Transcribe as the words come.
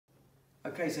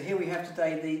Okay, so here we have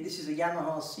today, this is a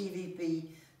Yamaha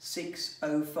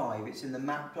CVP605. It's in the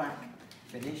matte black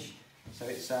finish, so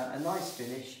it's a nice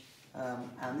finish,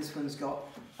 and this one's got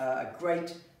a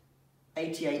great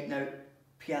 88 note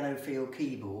piano feel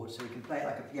keyboard, so we can play it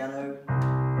like a piano.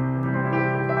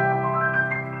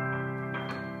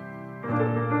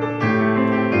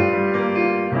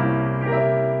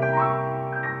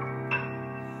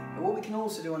 And what we can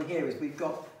also do on here is we've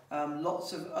got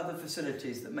lots of other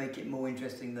facilities that make it more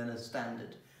interesting than a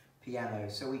standard piano.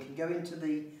 So we can go into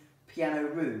the piano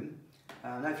room.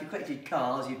 Now if you collected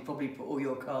cars, you'd probably put all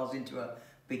your cars into a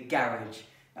big garage.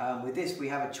 With this we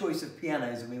have a choice of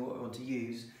pianos and what we want to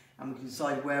use, and we can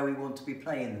decide where we want to be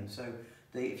playing them. So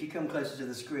if you come closer to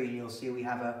the screen, you'll see we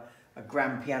have a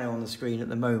grand piano on the screen at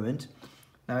the moment.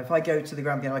 Now if I go to the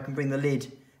grand piano, I can bring the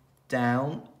lid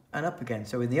down and up again.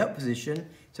 So in the up position,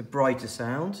 it's a brighter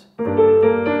sound. If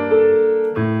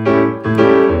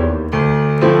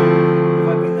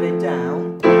I bring the lid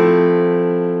down,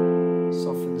 it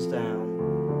softens down.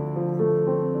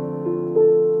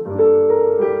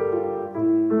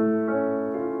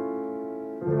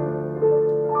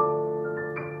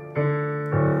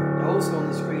 Now also on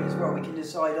the screen as well, we can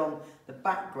decide on the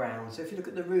background. So if you look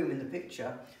at the room in the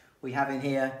picture, we have in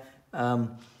here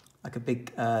like a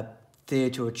big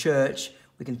theatre or church.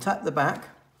 We can tap the back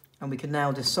and we can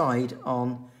now decide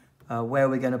on where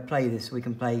we're going to play this. So we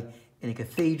can play in a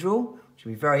cathedral, which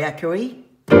will be very echoey,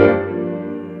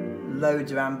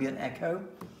 loads of ambient echo.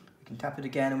 We can tap it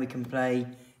again and we can play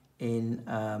in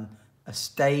a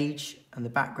stage and the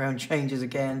background changes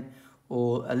again,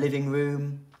 or a living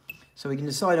room. So we can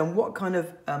decide on what kind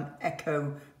of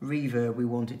echo reverb we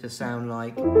want it to sound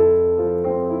like.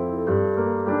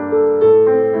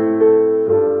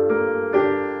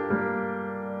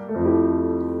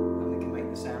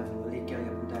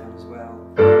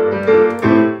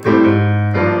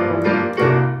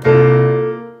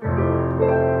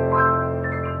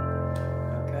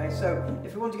 So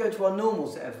if we want to go to our normal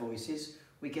set of voices,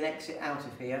 we can exit out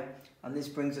of here, and this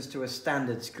brings us to a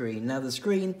standard screen. Now the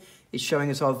screen is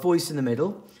showing us our voice in the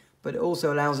middle, but it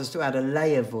also allows us to add a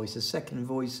layer voice, a second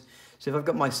voice. So if I've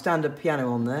got my standard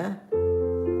piano on there,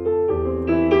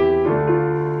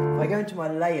 if I go into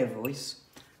my layer voice,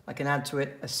 I can add to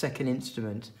it a second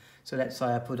instrument. So let's say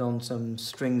I put on some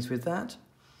strings with that.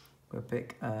 We'll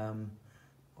pick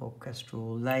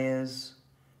orchestral layers.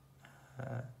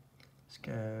 Let's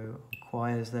go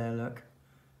choirs there, look.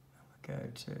 We'll go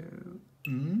to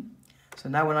So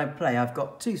now when I play, I've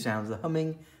got two sounds, the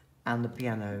humming and the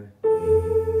piano.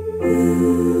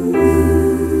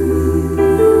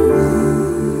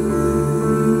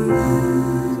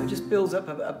 So it just builds up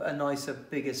a nicer,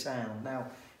 bigger sound. Now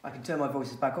I can turn my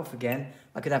voices back off again.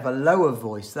 I could have a lower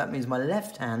voice. That means my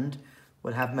left hand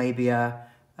will have maybe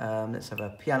let's have a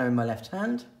piano in my left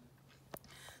hand.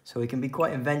 So we can be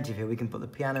quite inventive here. We can put the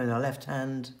piano in our left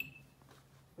hand,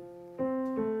 but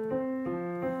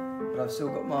I've still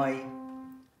got my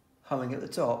humming at the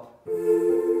top.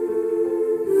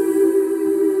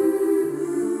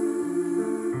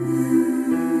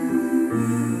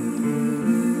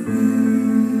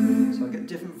 So I get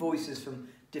different voices from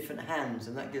different hands,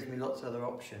 and that gives me lots of other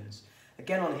options.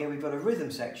 Again, on here we've got a rhythm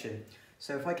section.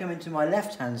 So if I come into my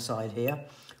left hand side here,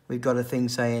 we've got a thing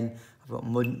saying I've got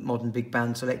modern big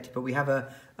band selected, but we have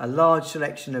a large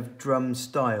selection of drum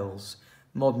styles.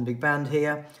 Modern big band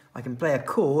here, I can play a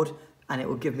chord and it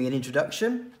will give me an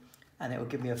introduction and it will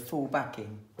give me a full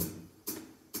backing.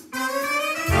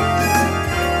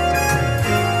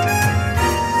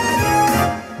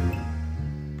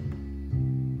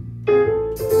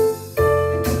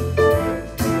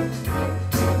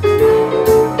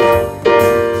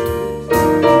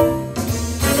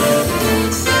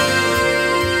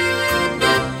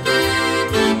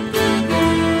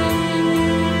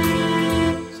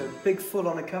 Big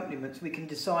full-on accompaniments, we can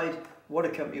decide what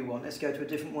accompaniment we want. Let's go to a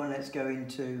different one. Let's go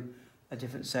into a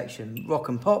different section, rock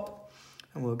and pop,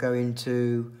 and we'll go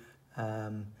into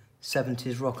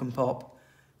 70s rock and pop.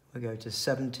 We'll go to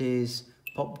 70s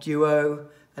pop duo,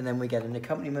 and then we get an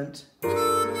accompaniment. Full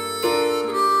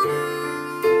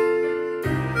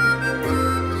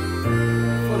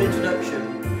introduction.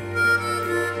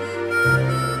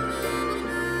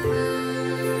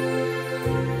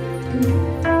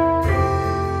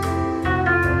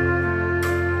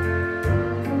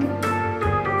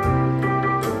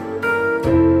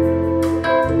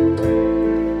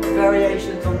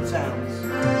 Variations on the sounds.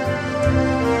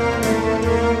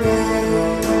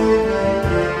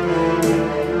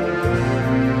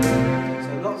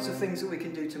 So lots of things that we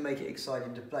can do to make it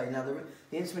exciting to play. Now the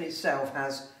instrument itself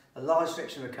has a large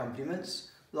selection of accompaniments.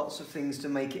 lots of things to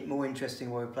make it more interesting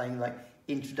while we're playing, like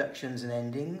introductions and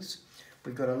endings.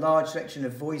 We've got a large selection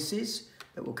of voices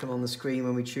that will come on the screen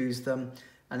when we choose them.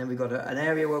 And then we've got an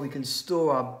area where we can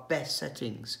store our best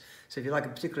settings. So if you like a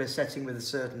particular setting with a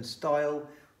certain style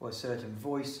or a certain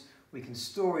voice, we can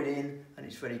store it in and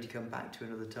it's ready to come back to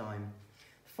another time.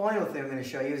 The final thing I'm going to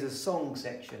show you is a song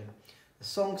section. The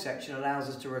song section allows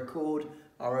us to record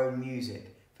our own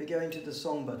music. If we go into the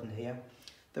song button here,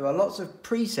 there are lots of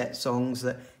preset songs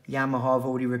that Yamaha have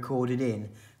already recorded in,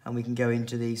 and we can go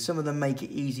into these. Some of them make it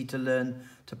easy to learn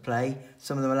to play.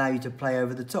 Some of them allow you to play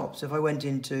over the top. So if I went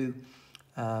into,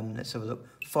 let's have a look,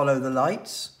 Follow the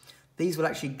Lights, these will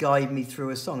actually guide me through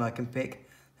a song. I can pick,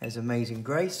 there's Amazing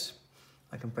Grace,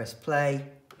 I can press play,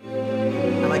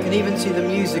 and I can even see the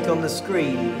music on the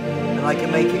screen, and I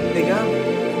can make it bigger.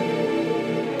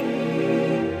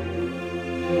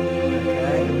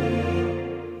 Okay,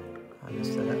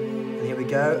 and here we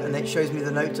go, and it shows me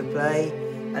the note to play,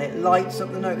 and it lights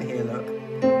up the note here, look.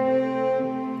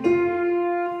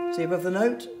 See above the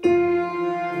note?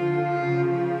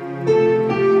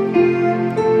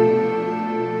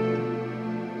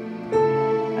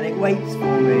 And it waits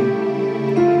for me.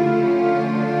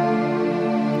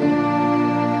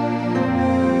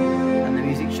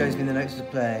 Shows me the notes to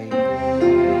play.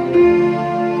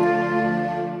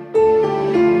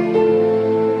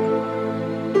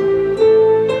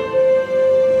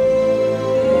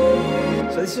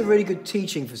 So this is a really good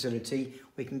teaching facility.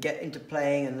 We can get into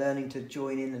playing and learning to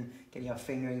join in and getting our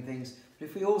fingering things. But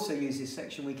if we also use this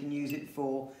section, we can use it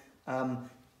for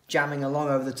jamming along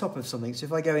over the top of something. So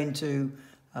if I go into,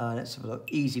 let's have a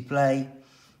look, Easy Play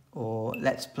or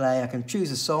Let's Play, I can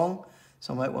choose a song.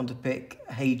 So I might want to pick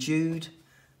Hey Jude.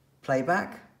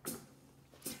 Playback,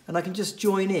 and I can just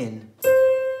join in. Now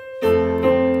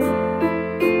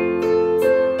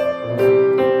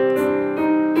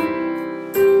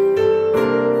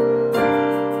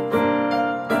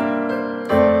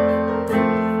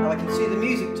I can see the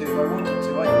music too if I wanted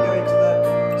to. I can go into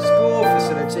the score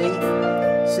facility,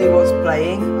 see what's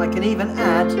playing. I can even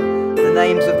add the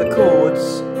names of the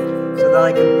chords so that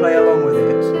I can play along with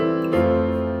it.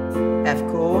 F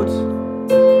chords.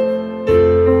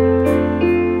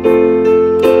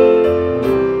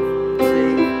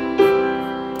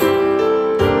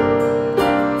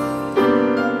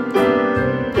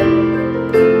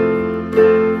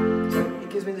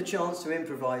 Chance to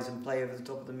improvise and play over the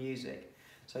top of the music.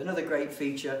 So another great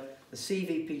feature, the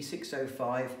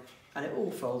CVP605, and it all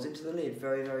folds into the lid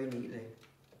very, very neatly.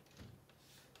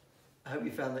 I hope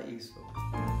you found that useful.